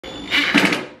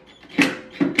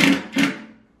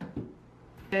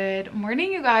Good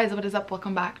morning, you guys. What is up?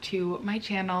 Welcome back to my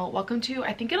channel. Welcome to,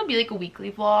 I think it'll be like a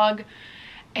weekly vlog,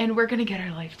 and we're gonna get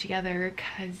our life together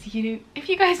because if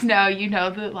you guys know, you know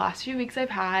the last few weeks I've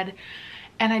had,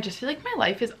 and I just feel like my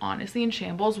life is honestly in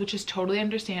shambles, which is totally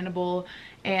understandable.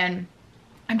 And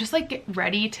I'm just like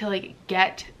ready to like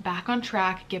get back on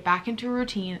track, get back into a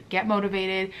routine, get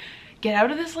motivated, get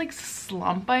out of this like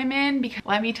slump I'm in. Because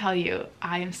let me tell you,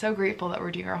 I am so grateful that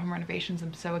we're doing our home renovations.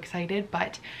 I'm so excited,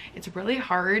 but it's really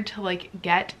hard to like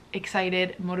get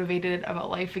excited, motivated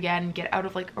about life again, get out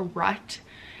of like a rut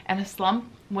and a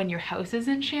slump when your house is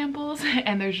in shambles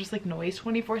and there's just like noise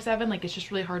 24/7. Like it's just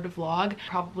really hard to vlog.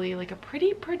 Probably like a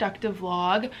pretty productive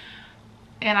vlog.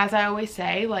 And as I always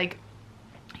say, like,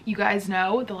 you guys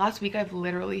know the last week I've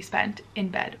literally spent in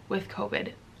bed with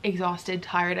COVID, exhausted,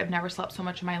 tired. I've never slept so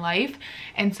much in my life,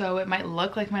 and so it might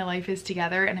look like my life is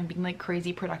together and I'm being like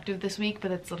crazy productive this week,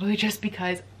 but it's literally just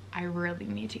because I really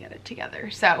need to get it together.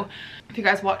 So if you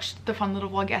guys watched the fun little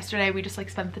vlog yesterday, we just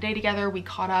like spent the day together, we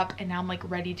caught up, and now I'm like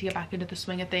ready to get back into the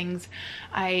swing of things.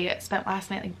 I spent last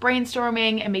night like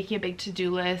brainstorming and making a big to-do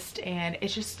list, and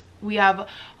it's just, we have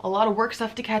a lot of work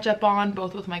stuff to catch up on,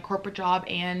 both with my corporate job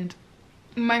and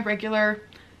my regular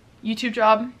YouTube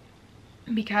job,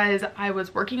 because I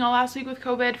was working all last week with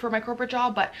COVID for my corporate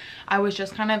job, but I was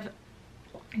just kind of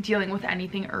dealing with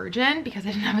anything urgent because I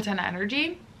didn't have a ton of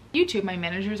energy. YouTube, my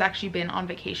manager's actually been on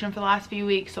vacation for the last few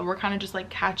weeks, so we're kind of just like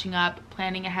catching up,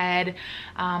 planning ahead.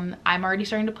 I'm already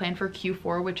starting to plan for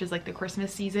Q4, which is like the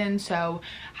Christmas season, so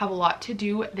have a lot to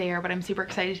do there, but I'm super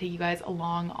excited to take you guys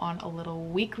along on a little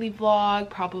weekly vlog,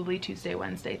 probably Tuesday,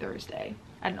 Wednesday, Thursday.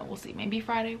 I don't know, we'll see, maybe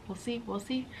Friday, we'll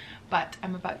see. But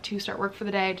I'm about to start work for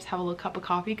the day. Just have a little cup of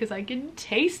coffee because I can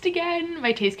taste again.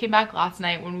 My taste came back last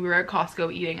night when we were at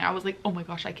Costco eating. I was like, oh my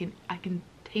gosh, I can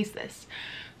taste this.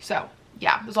 So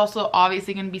yeah, there's also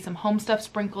obviously going to be some home stuff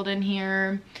sprinkled in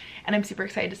here, and I'm super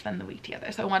excited to spend the week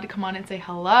together. So I wanted to come on and say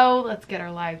hello. Let's get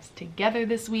our lives together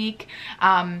this week.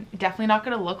 Definitely not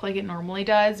going to look like it normally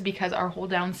does because our whole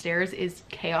downstairs is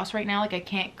chaos right now. Like I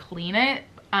can't clean it.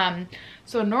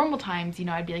 So in normal times, you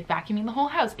know, I'd be like vacuuming the whole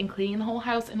house and cleaning the whole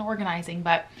house and organizing,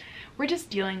 but we're just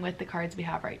dealing with the cards we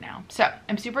have right now. So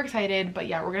I'm super excited, but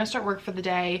yeah, we're gonna start work for the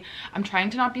day. I'm trying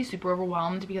to not be super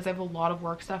overwhelmed because I have a lot of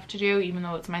work stuff to do, even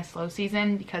though it's my slow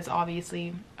season, because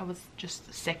obviously I was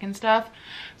just sick and stuff.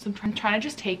 So I'm trying to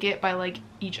just take it by like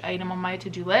each item on my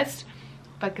to-do list.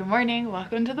 But good morning,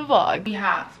 welcome to the vlog. We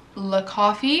have the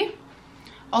coffee.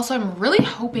 Also, I'm really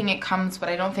hoping it comes, but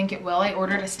I don't think it will. I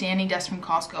ordered a standing desk from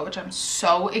Costco, which I'm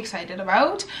so excited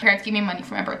about. My parents gave me money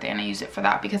for my birthday and I used it for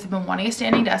that because I've been wanting a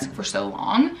standing desk for so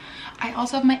long. I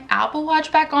also have my Apple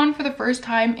Watch back on for the first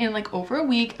time in like over a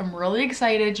week. I'm really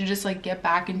excited to just like get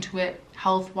back into it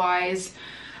health-wise.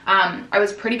 I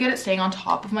was pretty good at staying on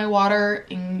top of my water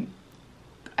in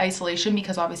isolation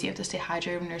because obviously you have to stay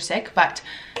hydrated when you're sick, but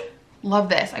love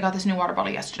this. I got this new water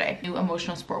bottle yesterday, new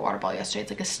emotional sport water bottle yesterday. It's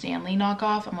like a Stanley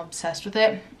knockoff. I'm obsessed with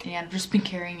it, and I've just been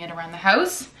carrying it around the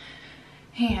house.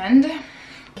 And I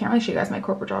can't really show you guys my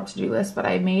corporate job to-do list, but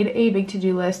I made a big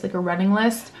to-do list, like a running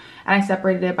list, and I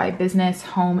separated it by business,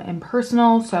 home, and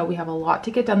personal. So we have a lot to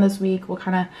get done this week. We'll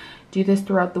kind of do this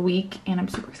throughout the week, and I'm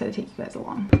super excited to take you guys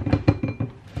along.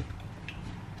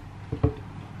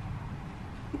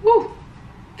 Woo!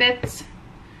 Fits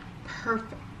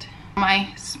perfect. My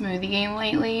smoothie game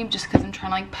lately just because I'm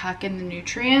trying to like pack in the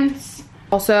nutrients.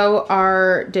 Also,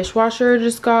 our dishwasher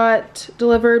just got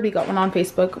delivered. We got one on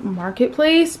Facebook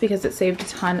Marketplace because it saved a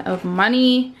ton of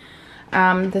money.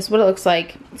 This is what it looks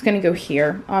like. It's gonna go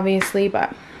here obviously,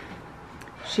 but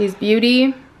she's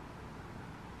beauty.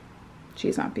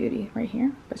 She's not beauty right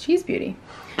here, but she's beauty.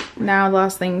 Now the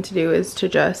last thing to do is to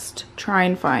just try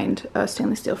and find a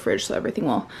stainless steel fridge so everything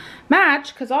will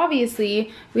match, because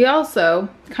obviously we also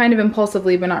kind of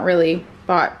impulsively but not really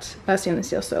bought a stainless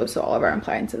steel stove so all of our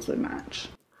appliances would match.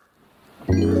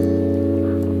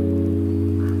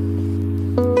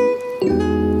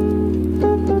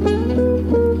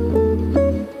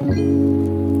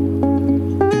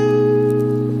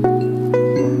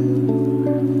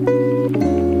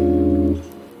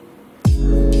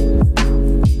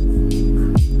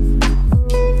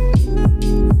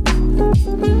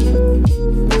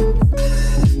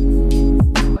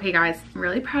 Guys, I'm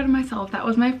really proud of myself. That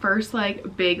was my first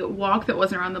like big walk that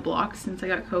wasn't around the block since I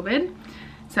got COVID.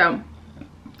 So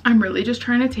I'm really just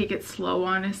trying to take it slow,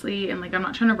 honestly, and like I'm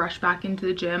not trying to rush back into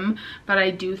the gym, but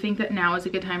I do think that now is a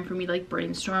good time for me to like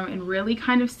brainstorm and really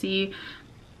kind of see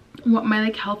what my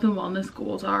like health and wellness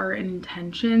goals are and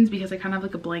intentions, because I kind of have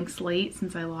like a blank slate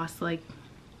since I lost like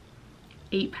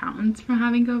 8 pounds from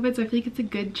having COVID. So I feel like it's a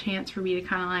good chance for me to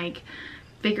kind of like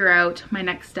figure out my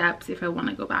next steps, if I want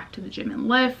to go back to the gym and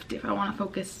lift, if I want to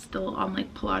focus still on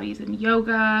like Pilates and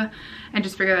yoga, and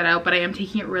just figure that out. But I am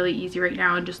taking it really easy right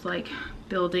now and just like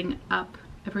building up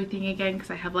everything again because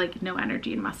I have like no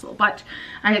energy and muscle. But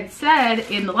I had said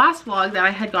in the last vlog that I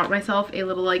had got myself a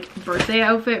little like birthday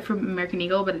outfit from American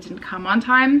Eagle, but it didn't come on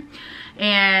time,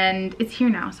 and it's here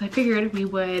now. So I figured we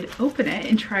would open it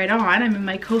and try it on. I'm in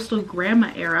my coastal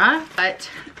grandma era, but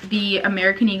the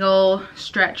American Eagle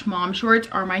stretch mom shorts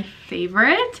are my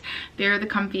favorite. They're the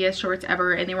comfiest shorts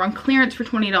ever, and they were on clearance for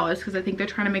 $20 because I think they're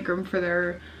trying to make room for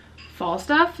their fall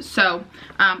stuff. So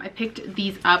I picked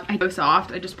these up. I go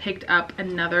soft. I just picked up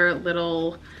another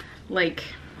little like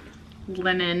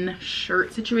linen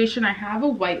shirt situation. I have a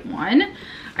white one.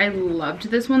 I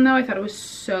loved this one though. I thought it was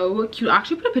so cute. I'll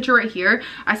actually put a picture right here.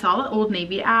 I saw the Old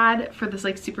Navy ad for this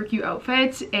like super cute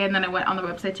outfit, and then I went on the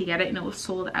website to get it and it was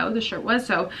sold out, the shirt was.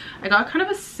 So I got kind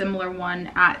of a similar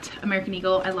one at American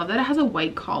Eagle. I love that it has a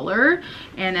white collar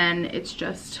and then it's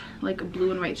just like a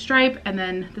blue and white stripe, and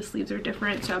then the sleeves are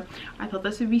different. So I thought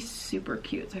this would be super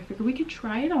cute, so I figured we could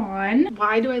try it on.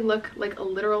 Why do I look like a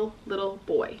literal little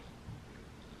boy?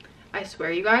 I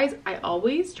swear, you guys, I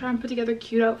always try and put together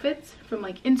cute outfits from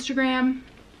like Instagram.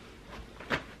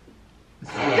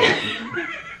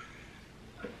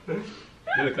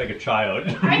 You look like a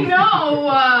child. I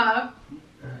know.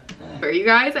 For you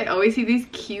guys, I always see these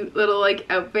cute little like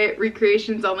outfit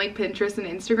recreations on like Pinterest and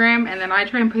Instagram, and then I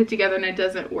try and put it together and it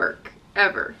doesn't work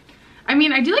ever. I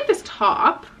mean, I do like this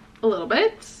top a little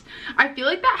bit. I feel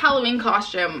like that Halloween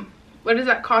costume. What is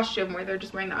that costume where they're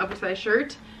just wearing the oversized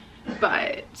shirt?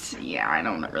 But yeah, I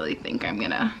don't really think I'm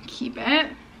gonna keep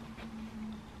it.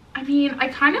 I mean, I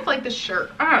kind of like the shirt.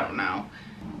 I don't know.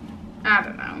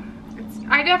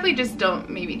 I definitely just don't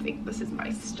maybe think this is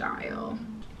my style.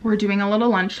 We're doing a little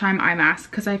lunchtime eye mask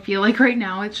because I feel like right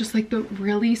now it's just like the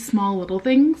really small little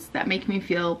things that make me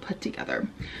feel put together.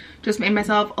 Just made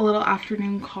myself a little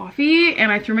afternoon coffee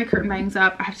and I threw my curtain bangs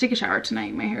up. I have to take a shower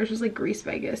tonight. My hair is just like grease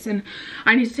Vegas, and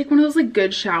I need to take one of those like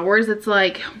good showers that's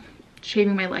like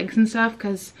shaving my legs and stuff,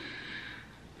 because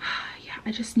yeah,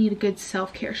 I just need a good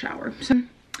self-care shower. So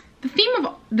the theme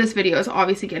of this video is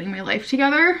obviously getting my life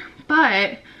together,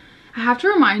 but I have to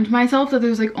remind myself that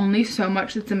there's like only so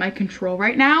much that's in my control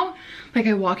right now. Like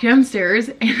I walk downstairs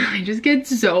and I just get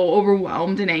so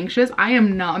overwhelmed and anxious. I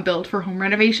am not built for home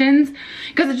renovations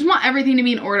because I just want everything to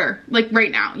be in order like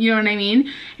right now, you know what I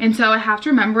mean? And so I have to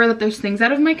remember that there's things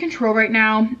out of my control right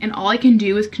now, and all I can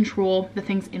do is control the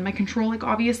things in my control, like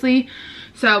obviously.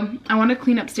 So I want to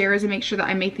clean upstairs and make sure that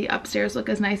I make the upstairs look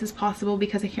as nice as possible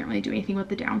because I can't really do anything with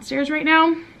the downstairs right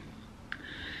now.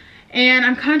 And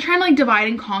I'm kind of trying to like divide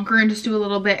and conquer and just do a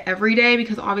little bit every day,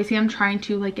 because obviously I'm trying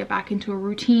to like get back into a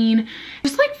routine.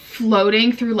 Just like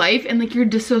floating through life and like you're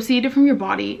dissociated from your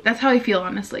body. That's how I feel,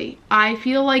 honestly. I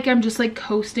feel like I'm just like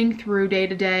coasting through day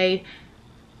to day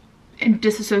and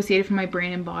disassociated from my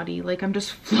brain and body. Like I'm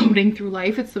just floating through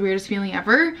life. It's the weirdest feeling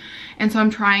ever. And so I'm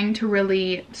trying to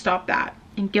really stop that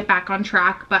and get back on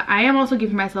track. But I am also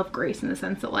giving myself grace in the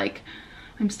sense that like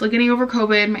I'm still getting over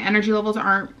COVID. My energy levels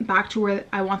aren't back to where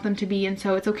I want them to be. And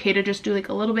so it's okay to just do like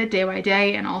a little bit day by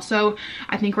day. And also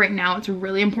I think right now it's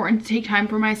really important to take time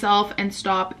for myself and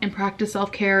stop and practice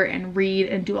self-care and read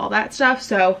and do all that stuff.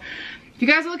 So if you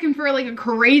guys are looking for like a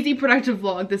crazy productive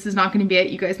vlog, this is not going to be it.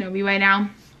 You guys know me by now.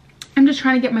 I'm just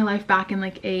trying to get my life back in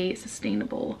like a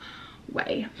sustainable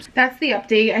way. That's the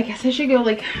update. I guess I should go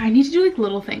like, I need to do like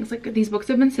little things. Like these books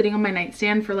have been sitting on my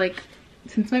nightstand for like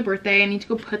since my birthday. I need to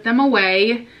go put them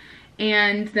away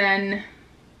and then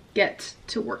get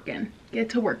to working.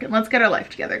 Let's get our life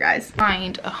together, guys.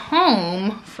 Find a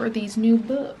home for these new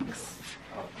books.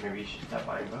 Oh, maybe you should stop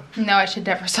buying books. No, I should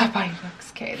never stop buying books.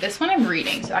 Okay, this one I'm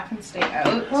reading, so I can stay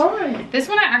out. Why? This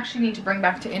one I actually need to bring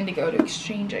back to Indigo to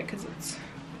exchange it because it's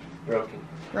broken.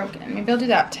 Maybe I'll do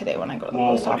that today when I go to the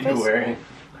post office. What are you wearing?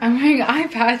 I'm wearing eye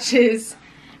patches.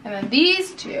 And then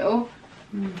these two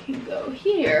can go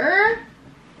here.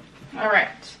 All right.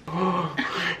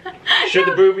 Show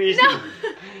the boobies. No.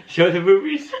 Show the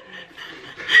boobies.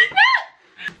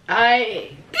 No.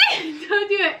 Don't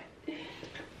do it.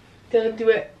 Don't do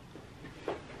it.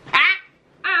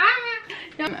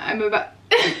 No, I'm about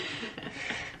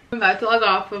to log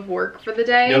off of work for the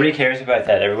day. Nobody cares about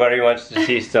that. Everybody wants to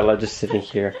see Stella just sitting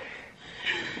here.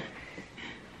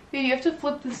 Dude, you have to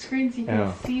flip the screen so you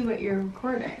can see what you're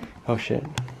recording. Oh shit.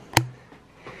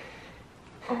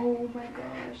 Oh my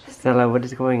gosh. Stella, what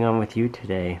is going on with you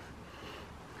today?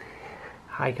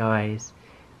 Hi guys.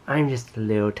 I'm just a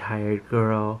little tired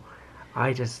girl.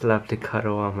 I just love to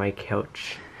cuddle on my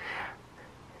couch.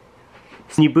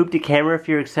 Can you boop the camera if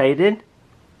you're excited?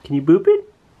 Can you boop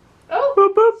it? Oh.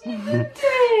 Boop, muted.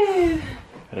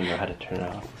 I don't know how to turn it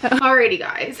off. Alrighty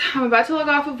guys, I'm about to log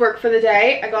off of work for the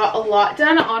day. I got a lot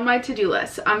done on my to-do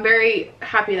list. I'm very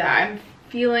happy that I'm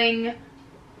feeling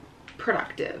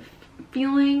productive,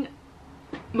 feeling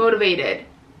motivated.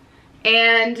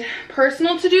 And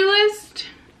personal to-do list,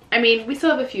 I mean, we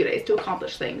still have a few days to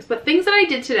accomplish things, but things that I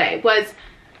did today was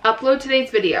upload today's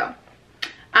video.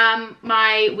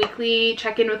 My weekly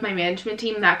check-in with my management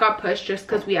team, that got pushed just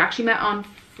because we actually met on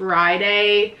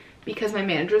Friday because my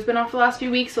manager's been off the last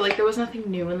few weeks, so like there was nothing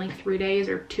new in like 3 days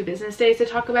or 2 business days to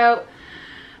talk about.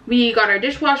 We got our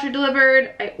dishwasher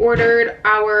delivered. I ordered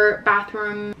our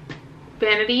bathroom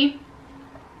vanity.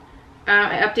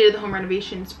 I updated the home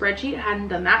renovation spreadsheet. I hadn't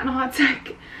done that in a hot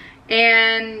sec.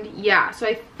 And yeah, so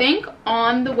I think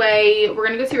on the way we're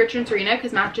gonna go see Richard and Serena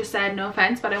because Matt just said no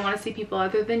offense, but I want to see people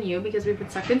other than you because we've been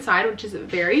stuck inside, which is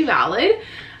very valid.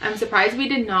 I'm surprised we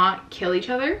did not kill each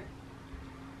other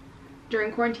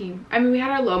during quarantine. I mean, we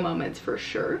had our low moments for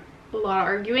sure, a lot of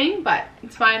arguing, but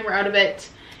it's fine, we're out of it.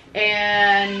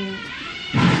 And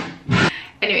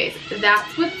anyways,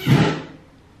 that's what's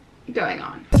going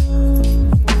on.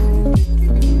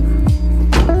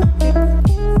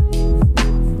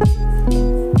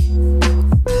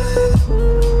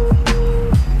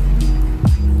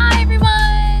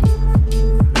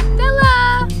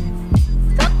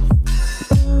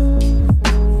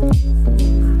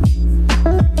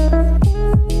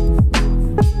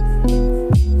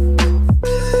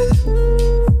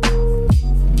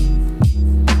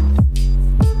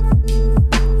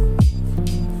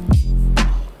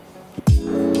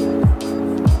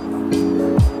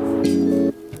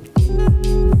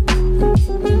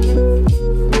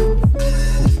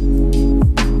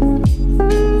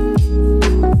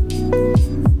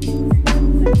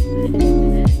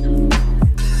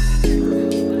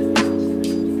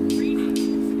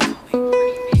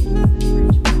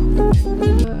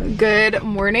 Good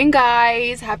morning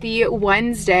guys, happy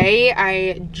Wednesday.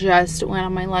 I just went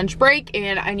on my lunch break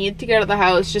and I needed to get out of the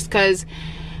house just because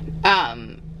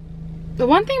the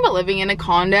one thing about living in a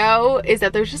condo is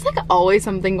that there's just like always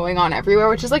something going on everywhere,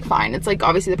 which is like fine. It's like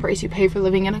obviously the price you pay for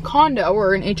living in a condo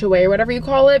or an HOA or whatever you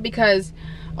call it, because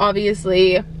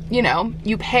obviously, you know,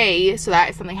 you pay so that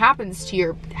if something happens to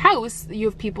your house, you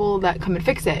have people that come and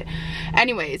fix it.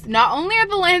 Anyways, not only are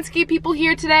the landscape people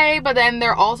here today, but then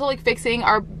they're also like fixing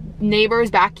our neighbor's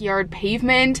backyard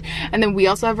pavement, and then we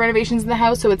also have renovations in the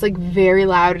house, so it's like very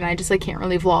loud and I just like can't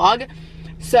really vlog.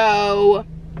 So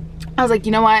I was like,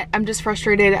 you know what, I'm just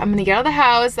frustrated, I'm gonna get out of the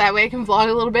house, that way I can vlog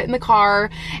a little bit in the car.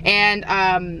 And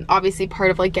obviously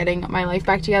part of like getting my life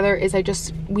back together is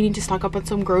we need to stock up on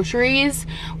some groceries.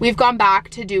 We've gone back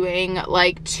to doing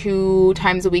like 2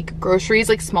 times a week groceries,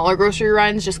 like smaller grocery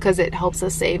runs, just because it helps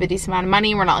us save a decent amount of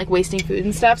money. We're not like wasting food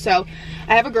and stuff. So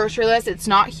I have a grocery list. It's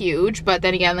not huge, but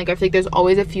then again, like I feel like there's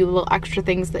always a few little extra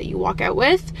things that you walk out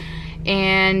with.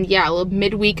 And yeah, a little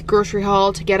midweek grocery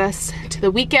haul to get us to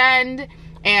the weekend.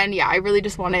 And yeah, I really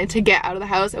just wanted to get out of the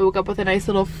house. I woke up with a nice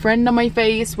little friend on my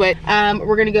face. We're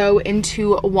gonna go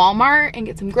into Walmart and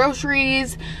get some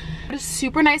groceries. It was a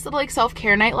super nice little like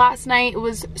self-care night last night. It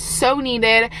was so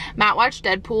needed. Matt watched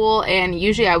Deadpool, and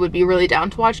usually I would be really down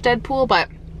to watch Deadpool, but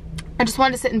I just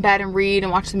wanted to sit in bed and read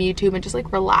and watch some YouTube and just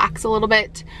like relax a little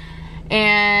bit.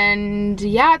 And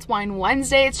yeah, it's Wine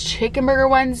Wednesday, it's Chicken Burger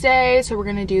Wednesday, so we're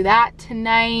gonna do that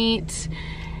tonight.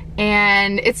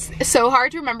 And it's so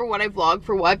hard to remember what I vlog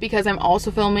for what because I'm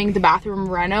also filming the bathroom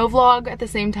reno vlog at the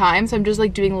same time, so I'm just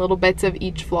like doing little bits of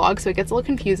each vlog, so it gets a little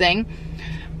confusing.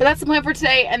 But that's the plan for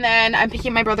today. And then I'm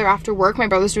picking up my brother after work. My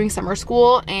brother's doing summer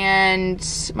school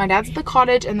and my dad's at the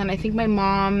cottage, and then I think my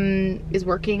mom is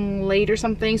working late or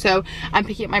something, so I'm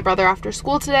picking up my brother after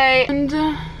school today. And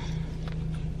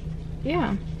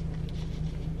yeah,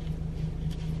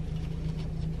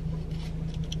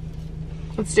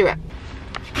 let's do it.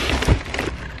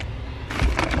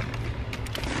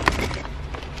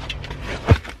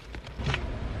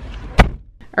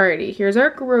 Alrighty, here's our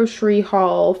grocery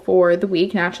haul for the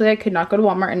week. Naturally, I could not go to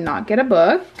Walmart and not get a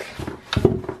book.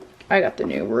 I got the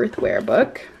new Ruth Ware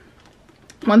book.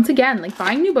 Once again, like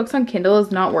buying new books on Kindle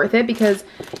is not worth it because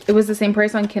it was the same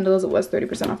price on Kindle as it was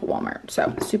 30% off at Walmart.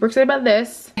 So super excited about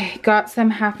this. I got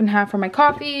some half and half for my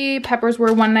coffee. Peppers were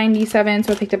 $1.97,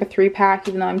 so I picked up a 3-pack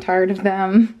even though I'm tired of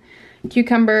them.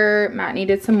 Cucumber, Matt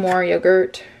needed some more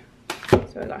yogurt,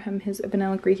 so I got him his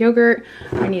vanilla Greek yogurt.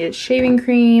 I needed shaving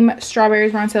cream.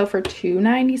 Strawberries were on sale for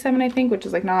 $2.97 I think, which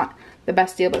is like not the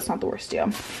best deal, but it's not the worst deal.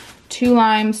 2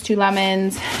 limes, 2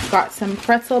 lemons. Got some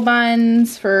pretzel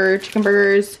buns for chicken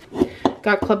burgers.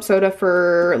 Got club soda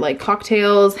for like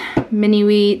cocktails. Mini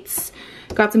wheats.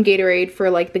 Got some Gatorade for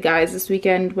like the guys this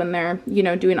weekend when they're, you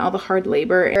know, doing all the hard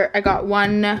labor. I got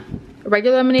one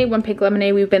regular lemonade, one pink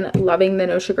lemonade. We've been loving the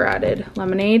no sugar added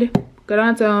lemonade. Good on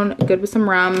its own, good with some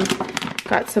rum.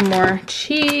 Got some more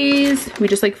cheese. We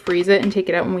just like freeze it and take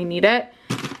it out when we need it.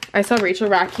 I saw Rachel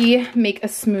Racky make a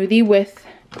smoothie with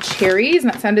cherries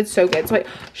and that sounded so good. So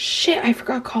shit, I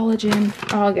forgot collagen.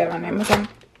 Oh, I'll get it on Amazon.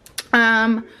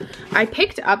 I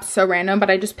picked up, so random, but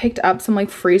I just picked up some like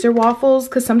freezer waffles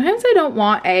because sometimes I don't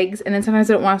want eggs and then sometimes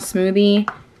I don't want a smoothie.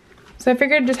 So I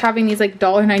figured just having these like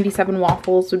 $1.97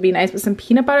 waffles would be nice with some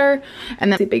peanut butter,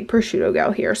 and then a big prosciutto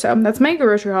gal here. So that's my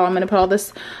grocery haul. I'm gonna put all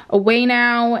this away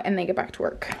now and then get back to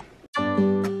work.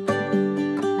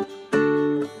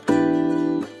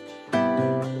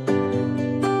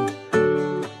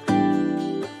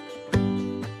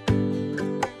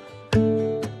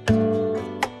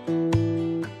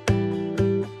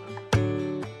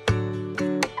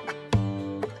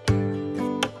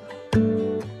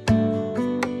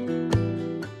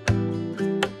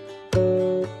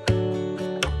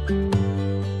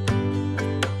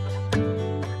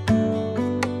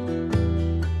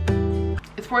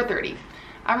 It's 4:30.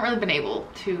 I haven't really been able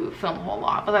to film a whole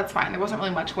lot, but that's fine. There wasn't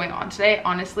really much going on today.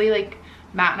 Honestly, like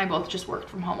Matt and I both just worked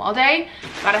from home all day,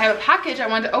 but I have a package. I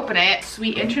wanted to open it.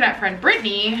 Sweet internet friend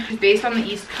Brittany, who's based on the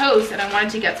East Coast, and I wanted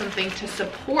to get something to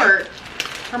support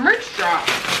her merch drop.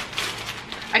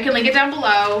 I can link it down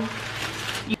below.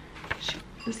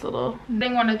 This little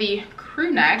thing, one of the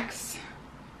crew necks.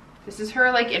 This is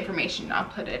her like information. I'll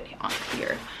put it on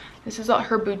here. This is all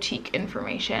her boutique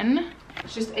information.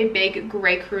 It's just a big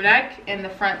gray crew neck, and the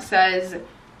front says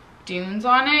Dunes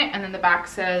on it, and then the back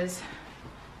says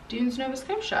Dunes, Nova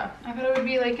Scotia. I thought it would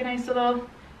be like a nice little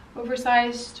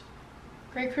oversized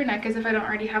gray crew neck, as if I don't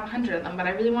already have 100 of them, but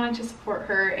I really wanted to support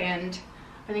her, and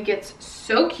I think it's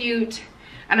so cute.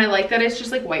 And I like that it's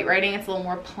just like white writing. It's a little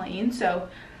more plain, so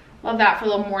love that for a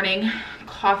little morning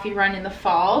coffee run in the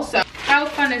fall. So how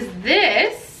fun is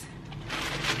this?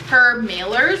 Her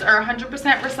mailers are 100%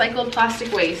 recycled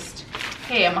plastic waste.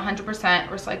 Hey, I'm 100%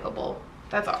 recyclable.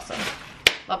 That's awesome.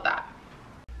 Love that.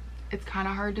 It's kind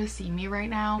of hard to see me right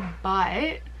now,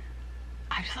 but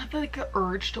I just have like the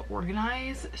urge to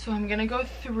organize. So I'm gonna go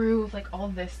through like all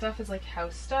this stuff is like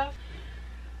house stuff.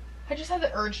 I just have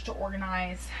the urge to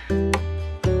organize.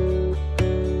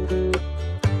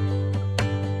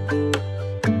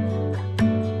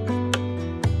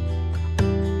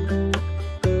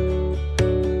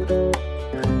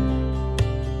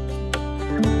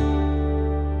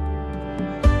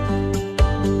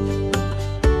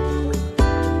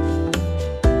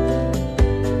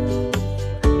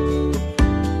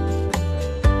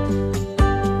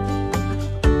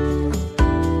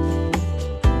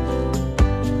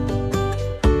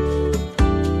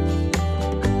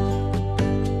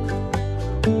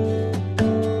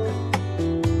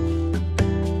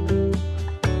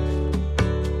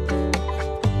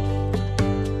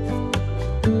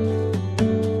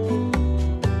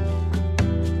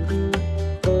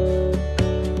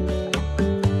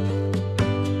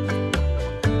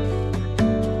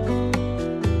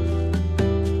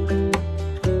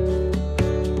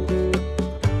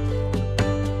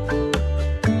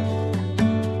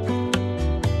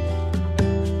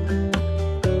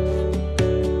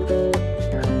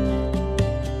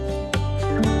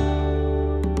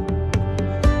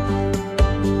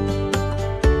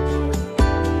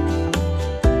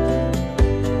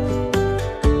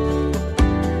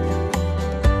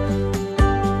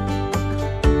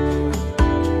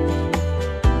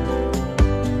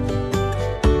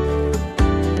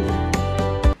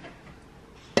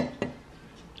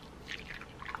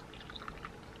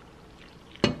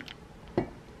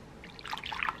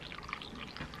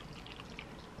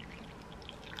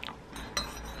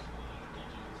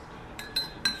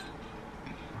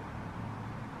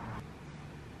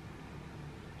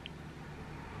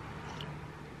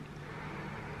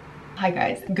 Hi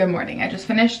guys, good morning. I just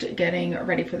finished getting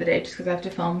ready for the day just because I have to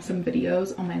film some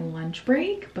videos on my lunch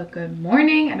break, but good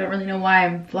morning. I don't really know why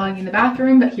I'm vlogging in the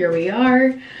bathroom, but here we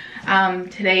are.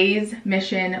 Today's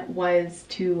mission was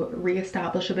to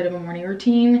reestablish a bit of a morning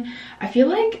routine. I feel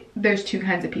like there's two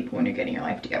kinds of people when you're getting your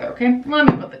life together, okay? Let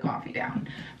me put the coffee down.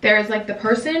 There's like the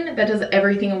person that does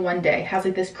everything in one day, has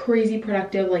like this crazy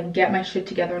productive, like get my shit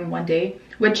together in one day,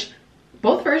 which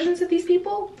both versions of these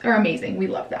people are amazing. We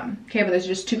love them. Okay, but there's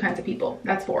just two kinds of people.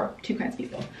 That's two kinds of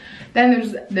people. Then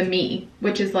there's the me,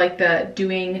 which is like the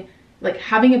doing like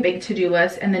having a big to-do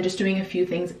list and then just doing a few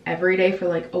things every day for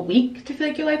like a week to feel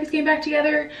like your life is getting back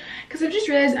together. Because I've just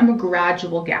realized I'm a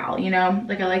gradual gal, you know,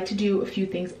 like I like to do a few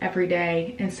things every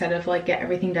day instead of like get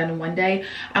everything done in one day.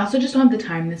 I also just don't have the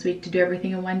time this week to do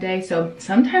everything in one day. So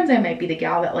sometimes I might be the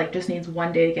gal that like just needs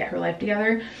one day to get her life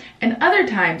together, and other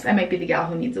times I might be the gal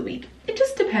who needs a week. It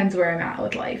just depends where I'm at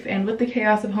with life, and with the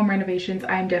chaos of home renovations,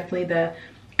 I'm definitely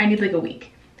I need like a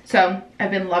week. So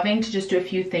I've been loving to just do a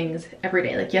few things every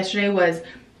day. Like yesterday was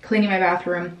cleaning my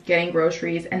bathroom, getting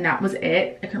groceries, and that was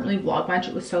it. I couldn't really vlog much,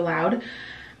 it was so loud.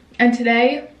 And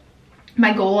today,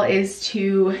 my goal is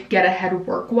to get ahead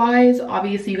work-wise.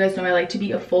 Obviously, you guys know I like to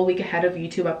be a full week ahead of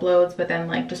YouTube uploads, but then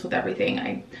like just with everything,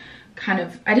 I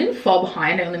didn't fall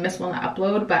behind. I only missed one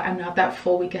upload, but I'm not that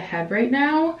full week ahead right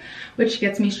now, which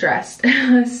gets me stressed.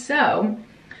 So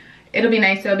it'll be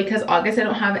nice though, because August I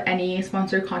don't have any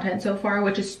sponsored content so far,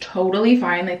 which is totally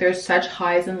fine. Like there's such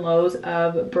highs and lows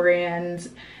of brands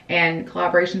and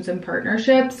collaborations and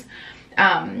partnerships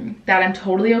that I'm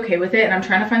totally okay with it. And I'm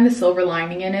trying to find the silver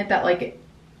lining in it, that like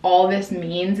all this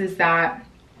means is that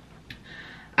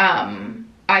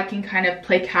I can kind of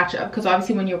play catch up, because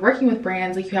obviously when you're working with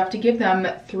brands, like you have to give them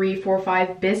 3, 4,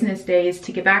 5 business days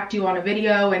to get back to you on a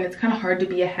video, and it's kind of hard to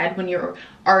be ahead when you're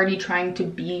already trying to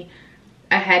be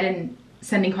ahead and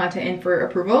sending content in for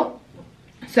approval.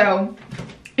 So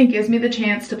it gives me the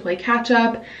chance to play catch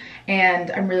up, and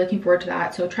I'm really looking forward to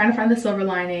that. So trying to find the silver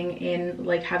lining in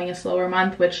like having a slower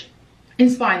month, which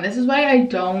is fine. This is why I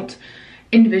don't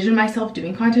envision myself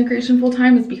doing content creation full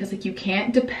time, is because like you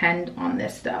can't depend on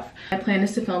this stuff. My plan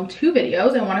is to film 2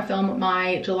 videos. I want to film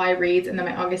my July reads and then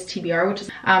my August TBR, which is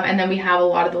and then we have a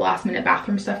lot of the last minute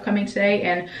bathroom stuff coming today,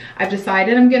 and I've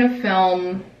decided I'm gonna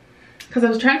film, because I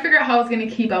was trying to figure out how I was going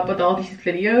to keep up with all these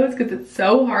videos, because it's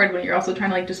so hard when you're also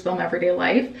trying to like just film everyday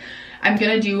life. I'm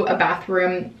going to do a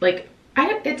bathroom, like,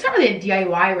 it's not really a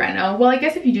DIY reno. Well, I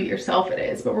guess if you do it yourself it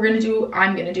is, but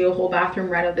I'm going to do a whole bathroom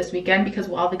reno this weekend, because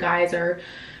while the guys are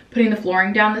putting the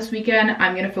flooring down this weekend,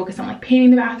 I'm going to focus on like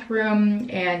painting the bathroom,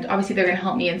 and obviously they're going to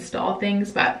help me install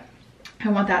things, but I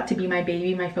want that to be my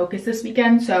baby, my focus this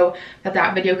weekend, so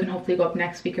that video can hopefully go up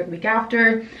next week or the week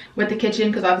after with the kitchen,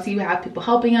 because obviously we have people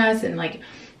helping us, and like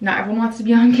not everyone wants to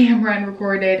be on camera and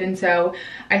recorded. And so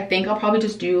I think I'll probably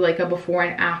just do like a before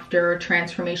and after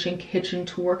transformation kitchen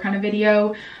tour kind of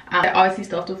video. I obviously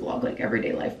still have to vlog like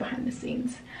everyday life behind the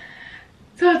scenes,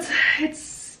 so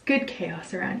it's good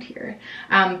chaos around here.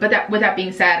 But with that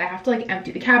being said, I have to like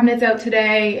empty the cabinets out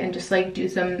today and just like do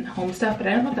some home stuff, but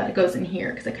I don't know if that goes in here,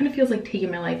 because it kind of feels like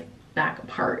taking my life back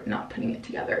apart, not putting it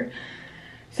together.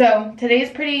 So today is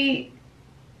pretty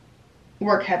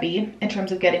work heavy in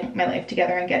terms of getting my life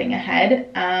together and getting ahead.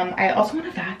 I also want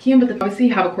to vacuum, but obviously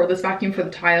have a cordless vacuum for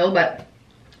the tile, but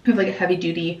I have like a heavy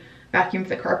duty vacuum for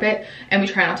the carpet, and we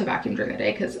try not to vacuum during the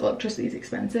day because electricity is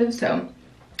expensive, so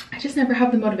I just never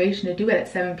have the motivation to do it at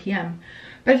 7 p.m.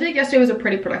 But I feel like yesterday was a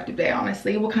pretty productive day,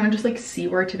 honestly. We'll kind of just like see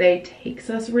where today takes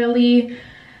us, really.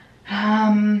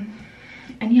 And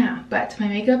yeah, but my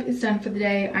makeup is done for the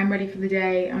day. I'm ready for the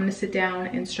day. I'm gonna sit down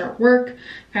and start work,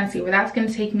 kind of see where that's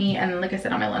gonna take me. And like I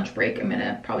said, on my lunch break, I'm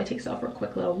gonna probably take myself for a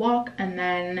quick little walk and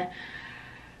then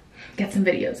get some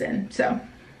videos in. So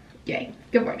yay,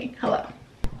 good morning, hello.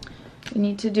 We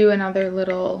need to do another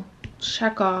little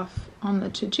check off on the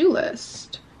to-do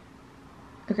list.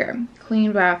 Okay,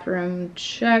 clean bathroom,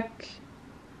 check.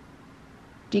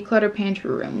 Declutter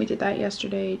pantry room, we did that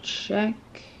yesterday, check.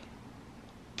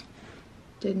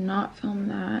 Did not film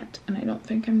that, and I don't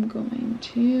think I'm going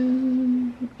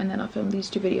to. And then I'll film these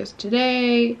 2 videos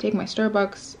today, take my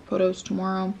Starbucks photos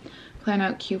tomorrow, plan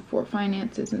out Q4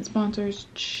 finances and sponsors,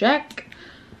 check.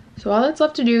 So all that's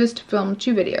left to do is to film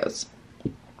 2 videos.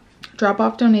 Drop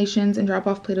off donations and drop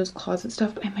off Plato's Closet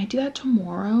stuff, but I might do that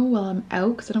tomorrow while I'm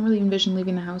out, because I don't really envision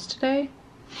leaving the house today.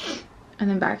 And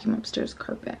then vacuum upstairs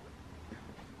carpet.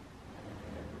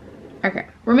 Okay,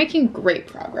 we're making great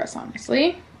progress,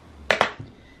 honestly.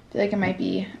 I feel like it might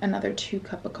be another 2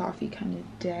 cup of coffee kind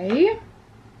of day.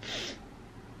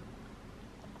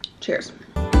 Cheers.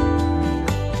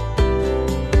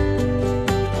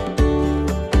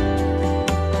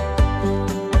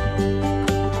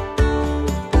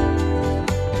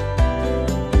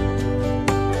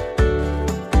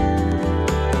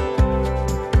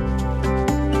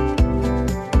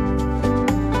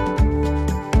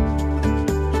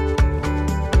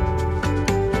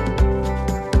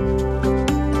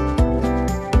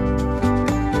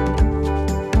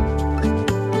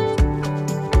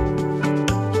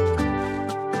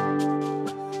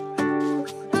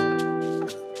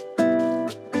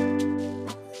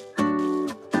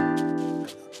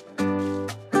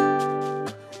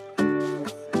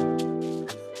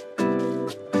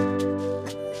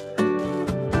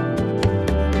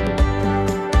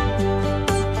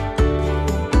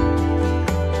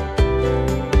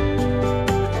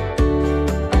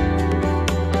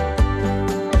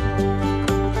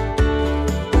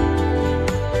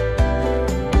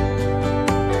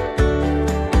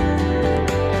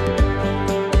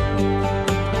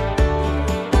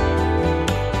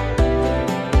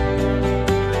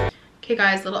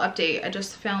 guys, little update. I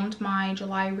just filmed my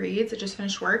July reads. I just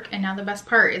finished work, and now the best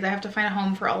part is I have to find a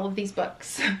home for all of these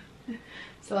books.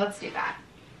 So let's do that.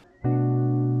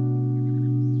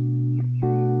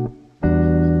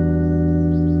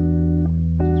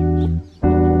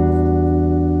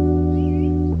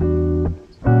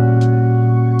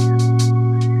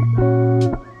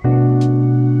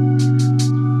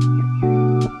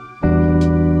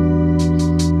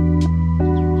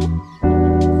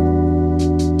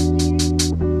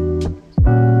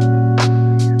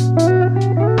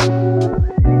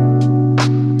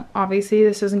 Obviously,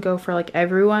 this doesn't go for like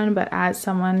everyone, but as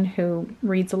someone who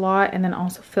reads a lot and then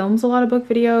also films a lot of book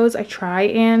videos, I try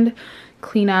and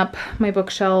clean up my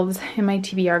bookshelves and my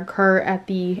TBR cart at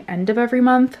the end of every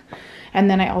month. And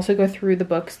then I also go through the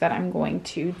books that I'm going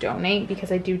to donate,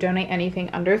 because I do donate anything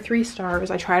under 3 stars.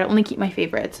 I try to only keep my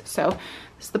favorites. So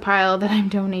this is the pile that I'm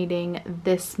donating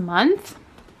this month.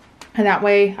 And that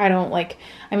way I don't like,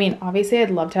 I mean, obviously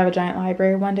I'd love to have a giant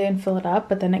library one day and fill it up,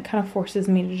 but then it kind of forces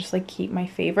me to just like keep my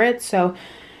favorites. So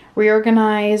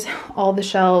reorganize all the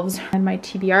shelves and my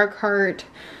TBR cart.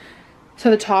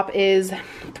 So the top is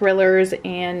thrillers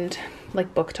and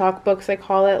like book talk books, I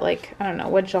call it. Like, I don't know,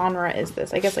 what genre is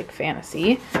this? I guess like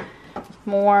fantasy.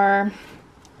 More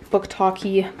book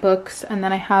talky books. And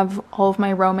then I have all of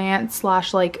my romance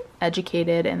slash like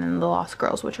educated, and then the Lost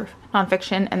Girls, which are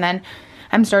nonfiction. And then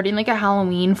I'm starting like a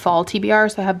Halloween fall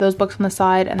TBR, so I have those books on the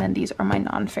side, and then these are my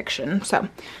nonfiction. So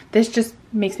this just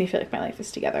makes me feel like my life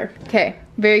is together. Okay,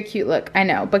 very cute look, I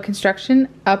know, but construction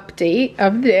update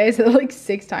of the day. I said it like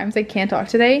 6 times. I can't talk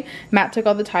today. Matt took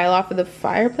all the tile off of the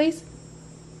fireplace.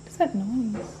 What's that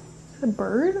noise? Is that a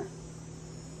bird?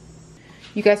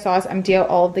 You guys saw us empty out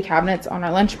all of the cabinets on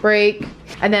our lunch break.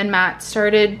 And then Matt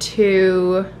started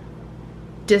to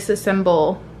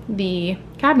disassemble the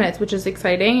cabinets, which is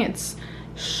exciting. It's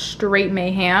straight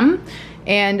mayhem,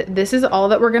 and this is all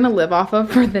that we're gonna live off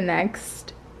of for the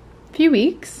next few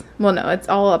weeks. Well, no, it's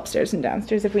all upstairs and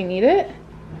downstairs if we need it.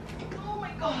 Oh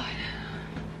my god.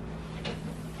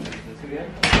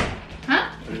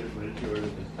 Huh?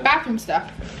 Bathroom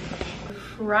stuff.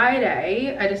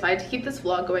 Friday, I decided to keep this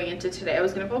vlog going into today. I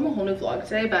was gonna film a whole new vlog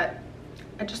today, but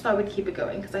I just thought we'd keep it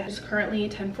going because it's currently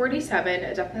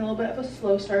 10:47. Definitely a little bit of a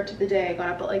slow start to the day. I got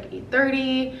up at like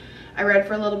 8:30. I read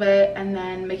for a little bit, and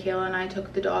then Michaela and I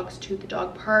took the dogs to the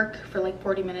dog park for like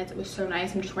 40 minutes. It was so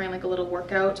nice. I'm just wearing like a little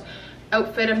workout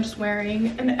outfit. I'm just wearing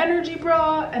an energy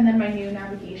bra and then my new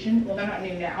navigation. Well, they're not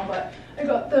new now, but I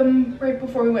got them right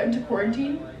before we went into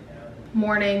quarantine.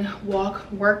 Morning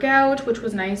walk workout, which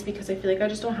was nice because I feel like I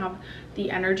just don't have the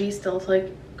energy still to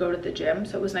like go to the gym.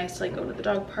 So it was nice to like go to the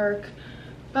dog park.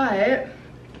 But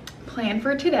plan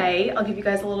for today, I'll give you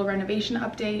guys a little renovation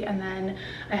update, and then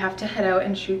I have to head out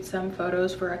and shoot some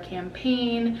photos for a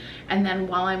campaign. And then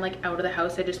while I'm like out of the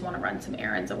house, I just want to run some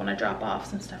errands. I want to drop off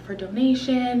some stuff for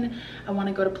donation. I want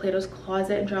to go to Plato's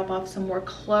Closet and drop off some more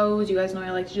clothes. You guys know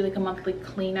I like to do like a monthly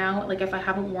clean out. Like if I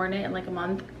haven't worn it in like a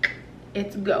month,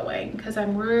 it's going, because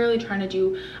I'm really trying to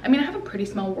do, I mean, I have a pretty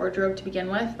small wardrobe to begin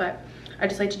with, but I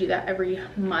just like to do that every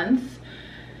month.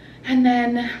 And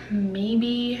then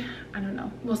maybe, I don't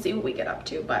know, we'll see what we get up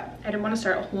to. But I didn't want to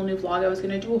start a whole new vlog. I was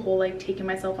gonna do a whole like taking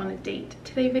myself on a date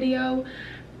today video,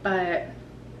 but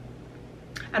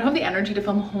I don't have the energy to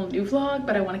film a whole new vlog,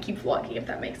 but I want to keep vlogging, if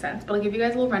that makes sense. But I'll give you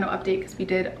guys a little reno update because we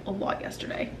did a vlog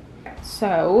yesterday.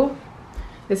 So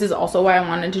this is also why I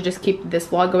wanted to just keep this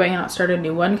vlog going and not start a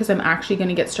new one, because I'm actually going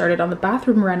to get started on the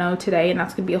bathroom reno today, and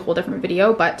that's going to be a whole different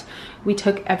video. But we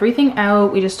took everything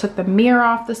out. We just took the mirror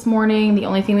off this morning. The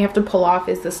only thing we have to pull off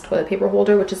is this toilet paper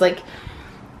holder, which is like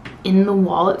in the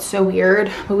wall. It's so weird.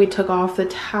 But we took off the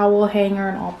towel hanger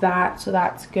and all of that, so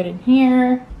that's good in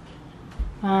here.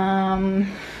 And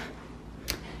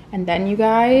then you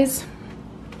guys,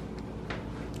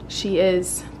 she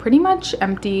is pretty much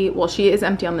empty. Well, she is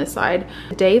empty on this side.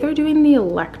 Today they're doing the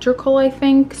electrical, I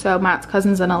think. So Matt's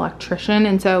cousin's an electrician,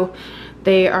 and so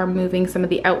they are moving some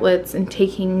of the outlets and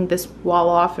taking this wall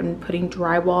off and putting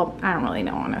drywall. I don't really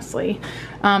know, honestly.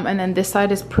 And then this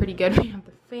side is pretty good. We have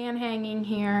the fan hanging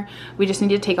here. We just need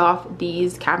to take off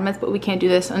these cabinets, but we can't do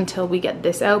this until we get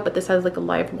this out. But this has like a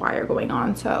live wire going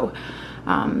on, so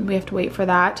we have to wait for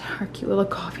that. Our cute little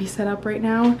coffee setup right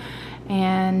now.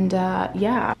 And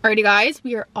yeah. Alrighty guys,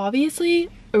 we are obviously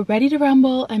ready to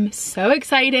rumble. I'm so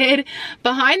excited.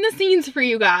 Behind the scenes for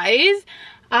you guys,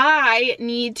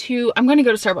 I'm going to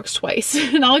go to Starbucks twice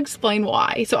and I'll explain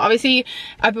why. So obviously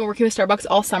I've been working with Starbucks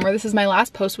all summer. This is my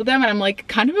last post with them and I'm like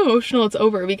kind of emotional it's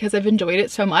over because I've enjoyed it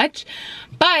so much.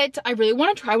 But I really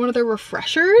want to try one of their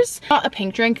refreshers. Not a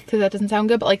pink drink because that doesn't sound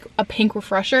good, but like a pink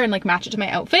refresher and like match it to my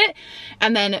outfit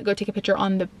and then go take a picture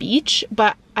on the beach.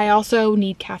 But I also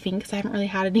need caffeine because I haven't really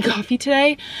had any coffee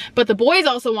today. But the boys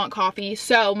also want coffee.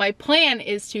 So my plan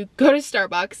is to go to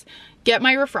Starbucks, get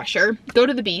my refresher, go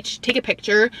to the beach, take a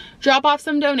picture, drop off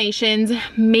some donations,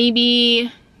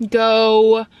 maybe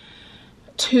go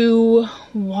to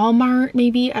Walmart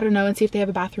maybe, I don't know, and see if they have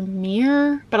a bathroom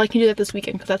mirror. But I can do that this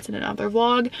weekend because that's in another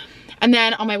vlog. And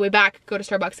then on my way back, go to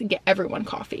Starbucks and get everyone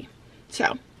coffee.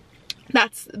 So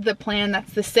that's the plan,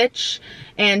 that's the sitch.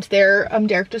 And they're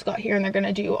Derek just got here and they're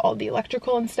gonna do all the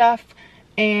electrical and stuff.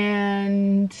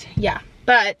 And yeah,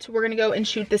 but we're gonna go and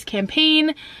shoot this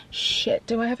campaign. Shit,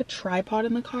 do I have a tripod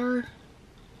in the car? I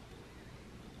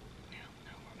don't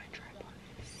know where my tripod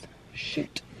is.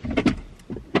 Shoot.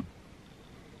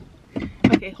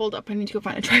 Okay, hold up, I need to go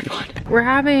find a tripod. We're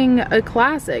having a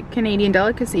classic Canadian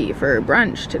delicacy for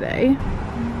brunch today.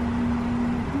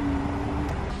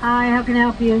 Hi, how can I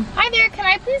help you? Hi there, can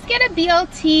I please get a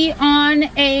BLT on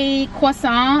a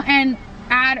croissant and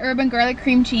add herb and garlic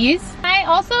cream cheese? Can I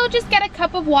also just get a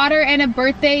cup of water and a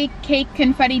birthday cake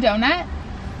confetti donut?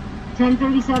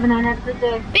 10:37 on after the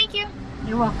day. Thank you.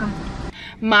 You're welcome.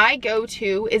 My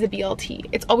go-to is a BLT.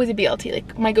 It's always a BLT.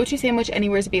 Like my go-to sandwich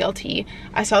anywhere is a BLT.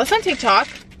 I saw this on TikTok,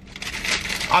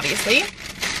 obviously,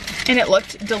 and it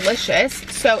looked delicious.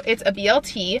 So it's a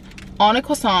BLT on a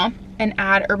croissant and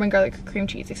add herb and garlic cream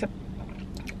cheese. Except,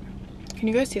 can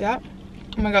you guys see that?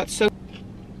 Oh my god, so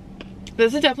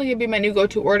this is definitely gonna be my new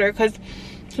go-to order because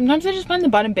sometimes I just find the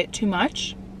bun a bit too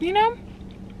much, you know?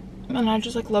 And I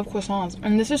just like love croissants.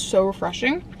 And this is so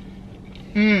refreshing.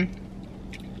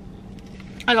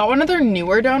 I got one of their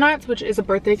newer donuts, which is a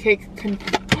birthday cake.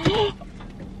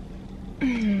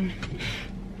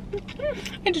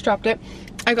 I just dropped it.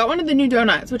 I got one of the new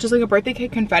donuts, which is like a birthday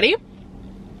cake confetti.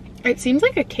 It seems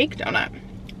like a cake donut.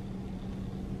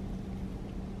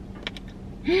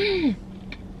 I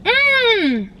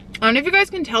don't know if you guys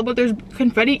can tell, but there's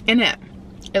confetti in it.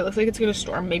 It looks like it's gonna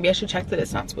storm. Maybe I should check that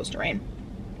it's not supposed to rain.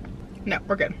 No,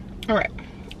 we're good. All right,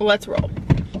 let's roll.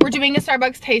 We're doing a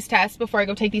Starbucks taste test before I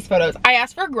go take these photos. I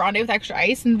asked for a grande with extra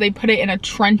ice and they put it in a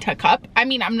Trenta cup. I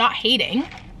mean, I'm not hating,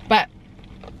 but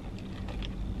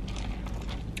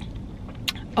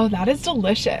oh, that is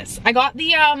delicious. I got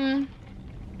the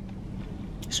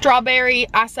strawberry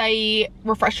acai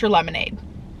refresher lemonade.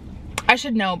 I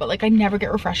should know, but like I never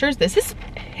get refreshers. This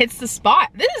hits the spot.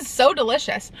 This is so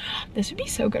delicious. This would be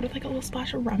so good with like a little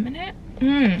splash of rum in it.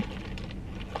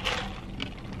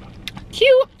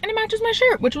 Cute, and it matches my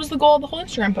shirt, which was the goal of the whole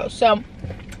Instagram post. So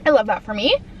I love that for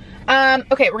me.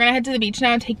 Okay, we're gonna head to the beach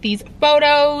now and take these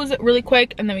photos really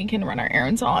quick, and then we can run our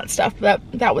errands and all that stuff. But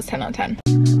that was 10 out of 10.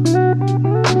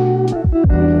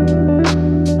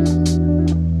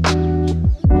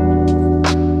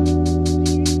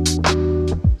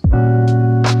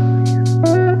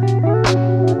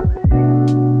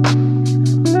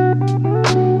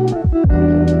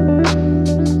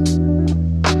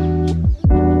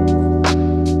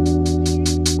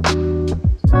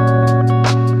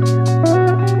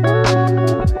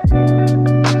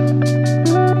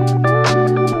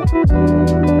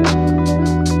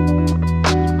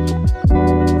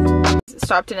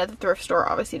 Stopped in at the thrift store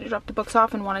obviously to drop the books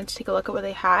off and wanted to take a look at what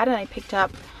they had, and I picked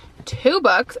up 2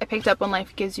 books. I picked up When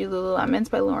Life Gives You Lululemons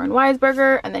by Lauren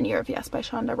Weisberger and then Year of Yes by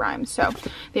Shonda Rhimes. So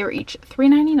they were each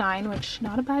 $3.99, which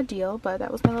not a bad deal, but that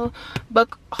was my little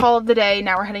book haul of the day.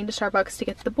 Now we're heading to Starbucks to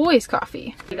get the boys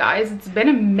coffee. Hey guys, it's been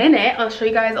a minute. I'll show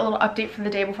you guys a little update for the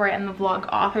day before I end the vlog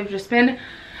off. I've just been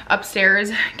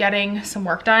upstairs getting some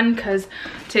work done because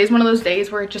today's one of those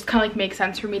days where it just kind of like makes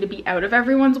sense for me to be out of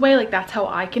everyone's way. Like that's how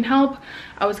I can help.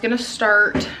 I was gonna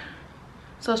start,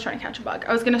 so I was trying to catch a bug.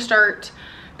 I was gonna start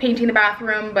painting the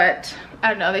bathroom, but I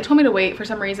don't know, they told me to wait for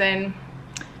some reason.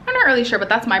 I'm not really sure, but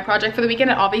that's my project for the weekend.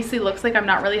 It obviously looks like I'm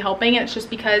not really helping. It's just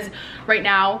because right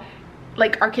now,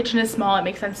 like our kitchen is small, it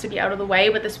makes sense to be out of the way,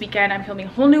 but this weekend I'm filming a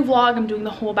whole new vlog. I'm doing the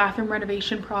whole bathroom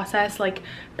renovation process, like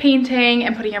painting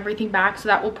and putting everything back, so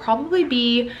that will probably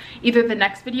be either the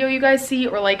next video you guys see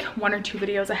or like 1 or 2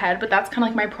 videos ahead. But that's kind of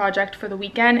like my project for the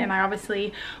weekend, and I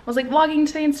obviously was like vlogging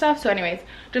today and stuff, so anyways,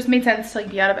 just made sense to like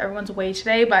be out of everyone's way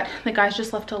today. But the guys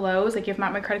just left to Lowe's. I give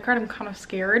Matt my credit card. I'm kind of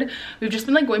scared. We've just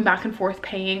been like going back and forth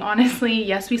paying, honestly.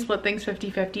 Yes, we split things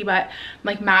 50-50, but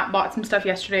like Matt bought some stuff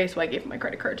yesterday, so I gave him my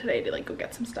credit card today to like go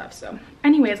get some stuff. So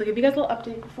anyways, I'll give you guys a little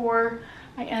update before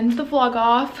I end the vlog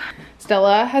off.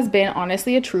 Stella has been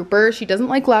honestly a trooper. She doesn't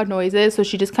like loud noises, so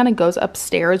she just kind of goes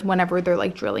upstairs whenever they're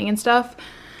like drilling and stuff.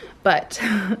 But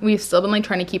we've still been like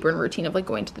trying to keep her in a routine of like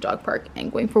going to the dog park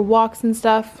and going for walks and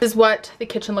stuff. This is what the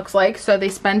kitchen looks like. So they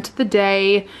spent the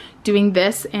day doing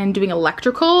this and doing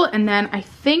electrical, and then I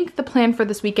think the plan for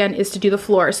this weekend is to do the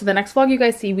floor. So the next vlog you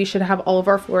guys see, we should have all of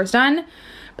our floors done.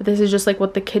 But this is just like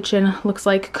what the kitchen looks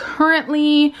like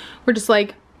currently. We're just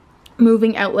like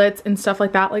moving outlets and stuff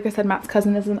like that. Like I said, Matt's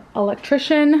cousin is an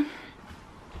electrician.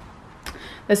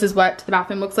 This is what the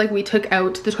bathroom looks like. We took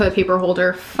out the toilet paper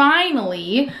holder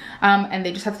finally, and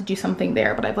they just have to do something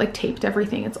there, but I've like taped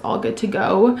everything. It's all good to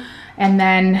go. And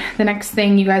then the next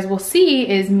thing you guys will see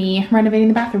is me renovating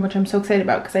the bathroom, which I'm so excited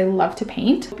about because I love to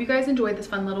paint. Hope you guys enjoyed this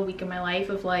fun little week in my life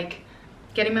of like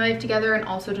getting my life together and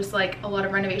also just like a lot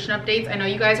of renovation updates. I know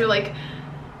you guys are like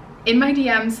in my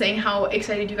DMs saying how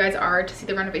excited you guys are to see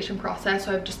the renovation process,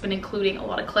 so I've just been including a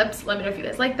lot of clips. Let me know if you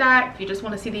guys like that. If you just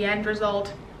want to see the end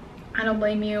result, I don't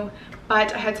blame you.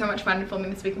 But I had so much fun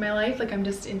filming this week in my life. Like, I'm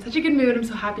just in such a good mood. I'm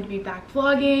so happy to be back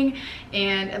vlogging,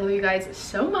 and I love you guys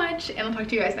so much, and I'll talk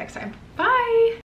to you guys next time. Bye.